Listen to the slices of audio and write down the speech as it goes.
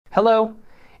Hello!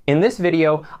 In this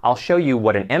video, I'll show you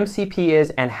what an MCP is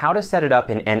and how to set it up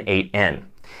in n8n.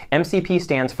 MCP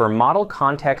stands for Model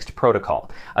Context Protocol,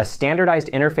 a standardized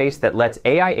interface that lets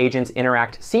AI agents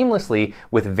interact seamlessly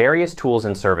with various tools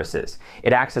and services.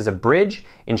 It acts as a bridge,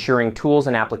 ensuring tools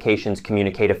and applications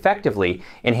communicate effectively,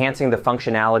 enhancing the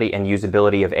functionality and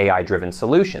usability of AI-driven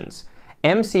solutions.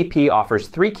 MCP offers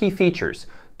three key features: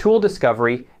 tool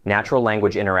discovery, natural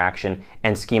language interaction,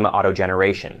 and schema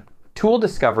auto-generation. Tool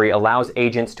discovery allows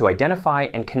agents to identify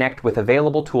and connect with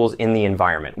available tools in the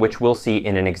environment, which we'll see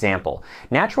in an example.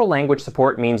 Natural language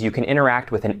support means you can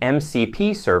interact with an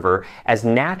MCP server as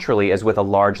naturally as with a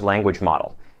large language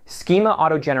model. Schema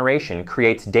auto-generation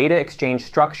creates data exchange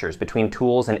structures between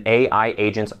tools and AI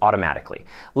agents automatically.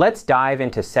 Let's dive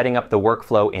into setting up the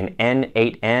workflow in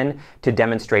n8n to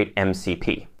demonstrate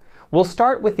MCP. We'll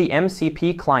start with the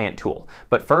MCP client tool,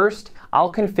 but first,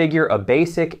 I'll configure a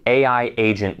basic AI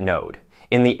agent node.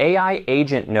 In the AI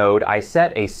agent node, I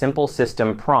set a simple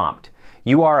system prompt.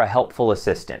 You are a helpful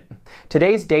assistant.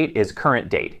 Today's date is current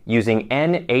date, using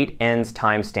n8n's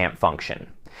timestamp function.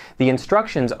 The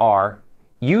instructions are: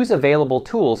 use available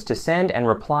tools to send and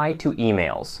reply to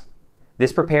emails.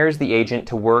 This prepares the agent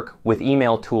to work with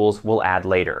email tools we'll add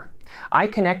later. I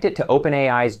connect it to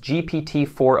OpenAI's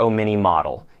GPT-4o mini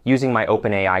model, using my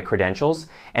OpenAI credentials,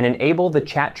 and enable the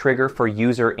chat trigger for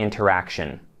user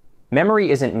interaction. Memory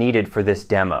isn't needed for this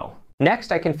demo.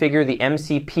 Next, I configure the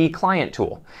MCP client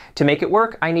tool. To make it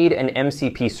work, I need an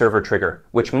MCP server trigger,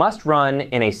 which must run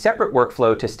in a separate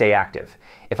workflow to stay active.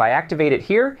 If I activate it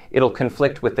here, it'll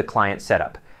conflict with the client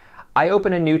setup. I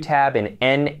open a new tab in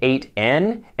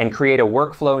n8n and create a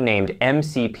workflow named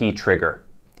MCP trigger.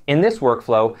 In this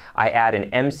workflow, I add an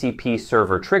MCP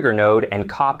server trigger node and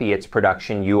copy its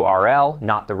production URL,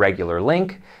 not the regular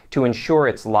link, to ensure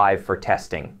it's live for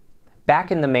testing.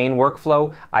 Back in the main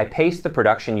workflow, I paste the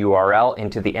production URL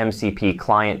into the MCP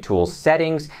client tool's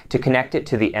settings to connect it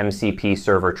to the MCP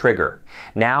server trigger.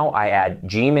 Now I add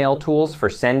Gmail tools for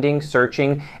sending,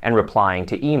 searching, and replying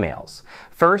to emails.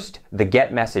 First, the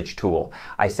Get Message tool.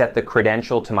 I set the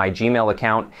credential to my Gmail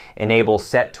account, enable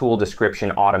Set Tool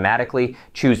Description automatically,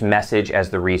 choose Message as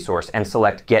the resource, and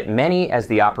select Get Many as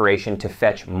the operation to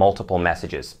fetch multiple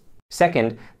messages.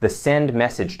 Second, the Send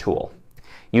Message tool.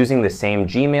 Using the same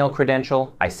Gmail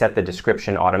credential, I set the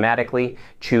description automatically,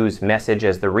 choose Message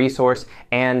as the resource,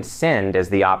 and Send as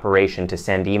the operation to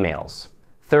send emails.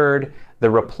 Third, the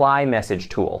Reply Message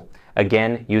tool.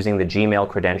 Again, using the Gmail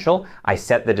credential, I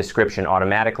set the description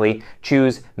automatically,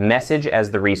 choose Message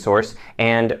as the resource,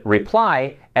 and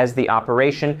Reply as the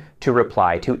operation to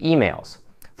reply to emails.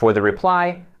 For the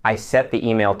reply, I set the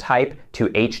email type to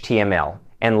HTML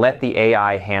and let the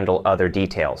AI handle other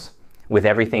details. With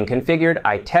everything configured,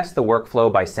 I test the workflow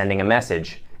by sending a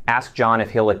message. Ask John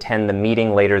if he'll attend the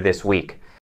meeting later this week.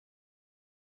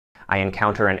 I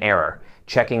encounter an error.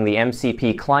 Checking the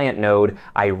MCP client node,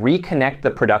 I reconnect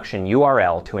the production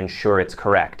URL to ensure it's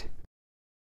correct.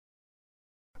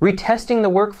 Retesting the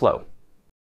workflow.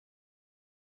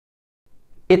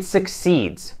 It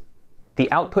succeeds. The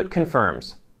output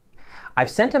confirms. I've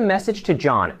sent a message to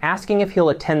John asking if he'll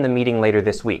attend the meeting later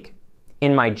this week.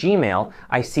 In my Gmail,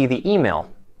 I see the email.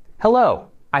 Hello,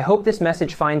 I hope this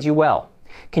message finds you well.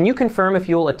 Can you confirm if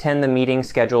you'll attend the meeting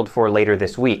scheduled for later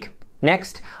this week?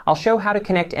 Next, I'll show how to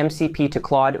connect MCP to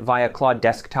Claude via Claude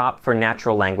Desktop for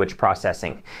natural language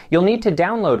processing. You'll need to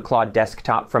download Claude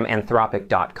Desktop from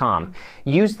anthropic.com.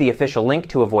 Use the official link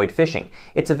to avoid phishing.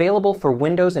 It's available for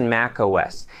Windows and Mac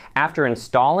OS. After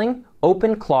installing,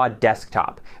 open Claude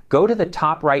Desktop. Go to the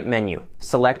top right menu,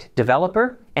 select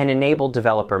Developer, and enable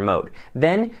Developer Mode.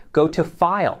 Then go to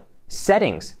File,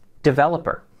 Settings,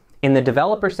 Developer. In the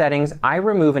Developer settings, I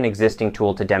remove an existing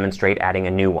tool to demonstrate adding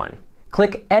a new one.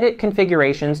 Click Edit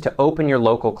Configurations to open your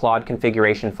local Claude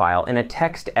configuration file in a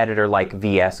text editor like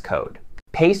VS Code.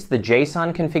 Paste the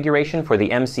JSON configuration for the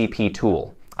MCP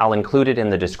tool. I'll include it in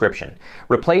the description.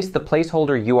 Replace the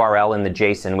placeholder URL in the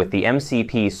JSON with the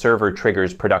MCP server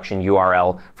triggers production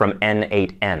URL from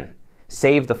n8n.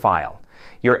 Save the file.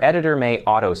 Your editor may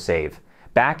autosave.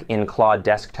 Back in Claude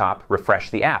Desktop, refresh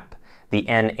the app. The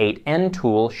n8n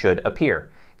tool should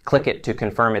appear. Click it to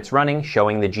confirm it's running,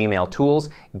 showing the Gmail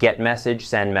tools, Get Message,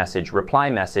 Send Message, Reply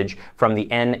Message from the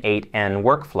n8n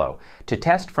workflow. To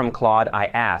test from Claude, I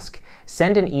ask,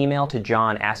 send an email to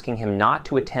John asking him not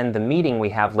to attend the meeting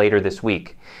we have later this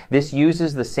week. This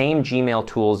uses the same Gmail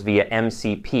tools via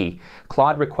MCP.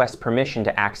 Claude requests permission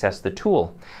to access the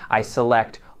tool. I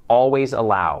select Always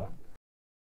Allow.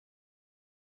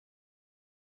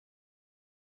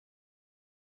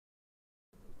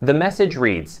 The message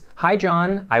reads, "Hi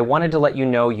John, I wanted to let you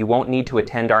know you won't need to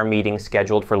attend our meeting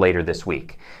scheduled for later this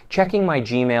week. Checking my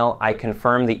Gmail, I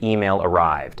confirm the email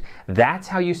arrived." That's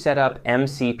how you set up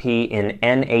MCP in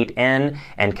n8n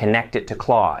and connect it to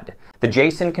Claude. The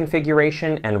JSON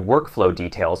configuration and workflow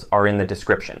details are in the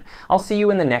description. I'll see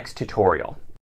you in the next tutorial.